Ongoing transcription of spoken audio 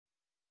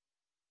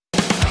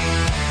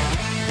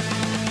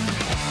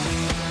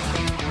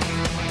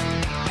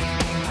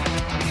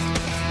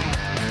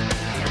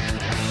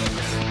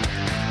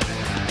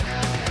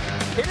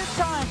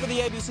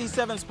ABC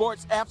 7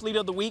 Sports Athlete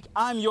of the Week.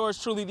 I'm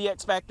yours truly, the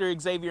X Factor,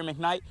 Xavier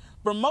McKnight.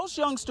 For most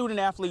young student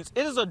athletes,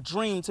 it is a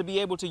dream to be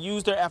able to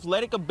use their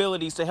athletic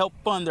abilities to help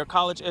fund their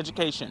college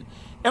education.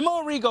 Emma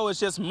Arrigo is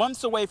just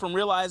months away from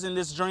realizing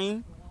this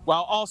dream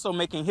while also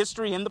making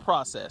history in the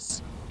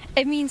process.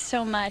 It means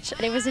so much.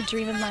 It was a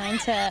dream of mine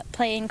to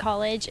play in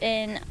college,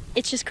 and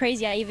it's just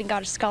crazy. I even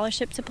got a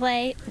scholarship to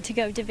play, to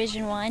go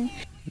Division I.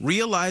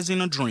 Realizing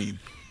a dream.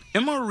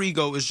 Emma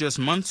Arrigo is just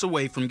months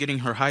away from getting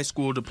her high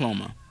school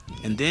diploma.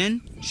 And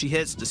then she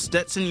heads to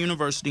Stetson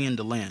University in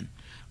DeLand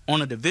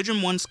on a Division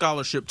I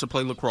scholarship to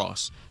play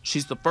lacrosse.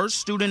 She's the first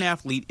student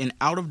athlete in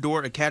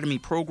out-of-door academy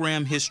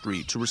program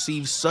history to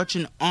receive such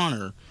an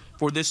honor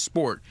for this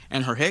sport,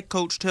 and her head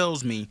coach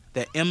tells me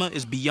that Emma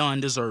is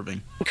beyond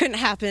deserving. It couldn't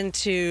happen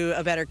to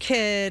a better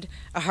kid,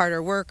 a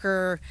harder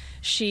worker.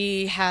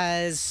 She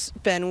has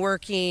been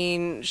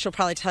working, she'll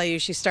probably tell you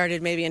she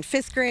started maybe in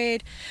 5th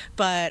grade,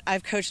 but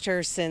I've coached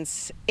her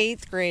since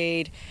 8th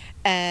grade,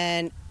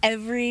 and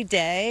every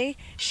day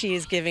she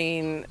is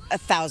giving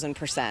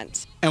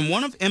 1,000%. And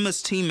one of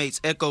Emma's teammates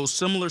echoes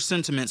similar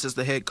sentiments as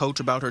the head coach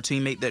about her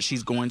teammate that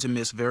she's going to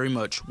miss very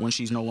much when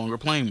she's no longer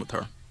playing with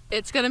her.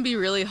 It's going to be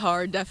really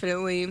hard,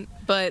 definitely,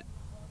 but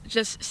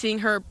just seeing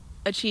her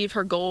achieve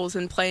her goals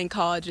and play in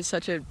college is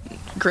such a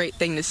great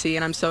thing to see,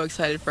 and I'm so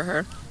excited for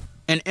her.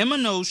 And Emma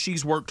knows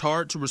she's worked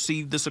hard to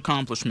receive this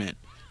accomplishment.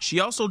 She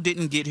also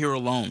didn't get here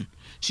alone.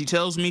 She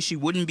tells me she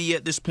wouldn't be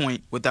at this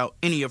point without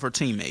any of her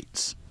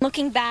teammates.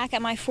 Looking back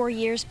at my 4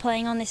 years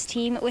playing on this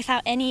team,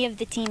 without any of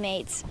the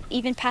teammates,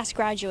 even past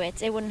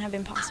graduates, it wouldn't have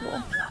been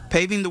possible.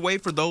 Paving the way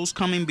for those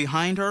coming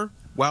behind her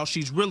while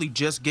she's really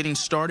just getting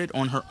started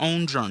on her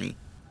own journey.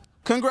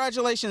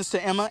 Congratulations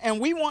to Emma,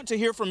 and we want to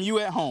hear from you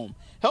at home.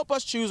 Help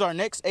us choose our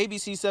next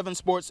ABC 7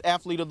 Sports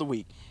Athlete of the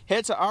Week.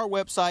 Head to our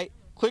website,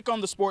 click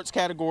on the sports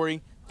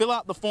category, fill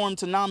out the form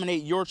to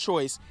nominate your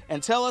choice,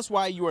 and tell us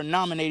why you are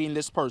nominating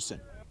this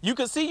person. You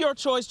can see your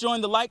choice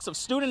join the likes of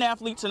student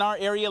athletes in our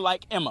area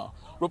like Emma.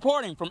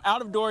 Reporting from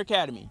Out of Door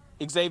Academy,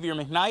 Xavier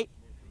McKnight,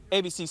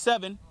 ABC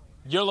 7,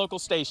 your local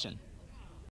station.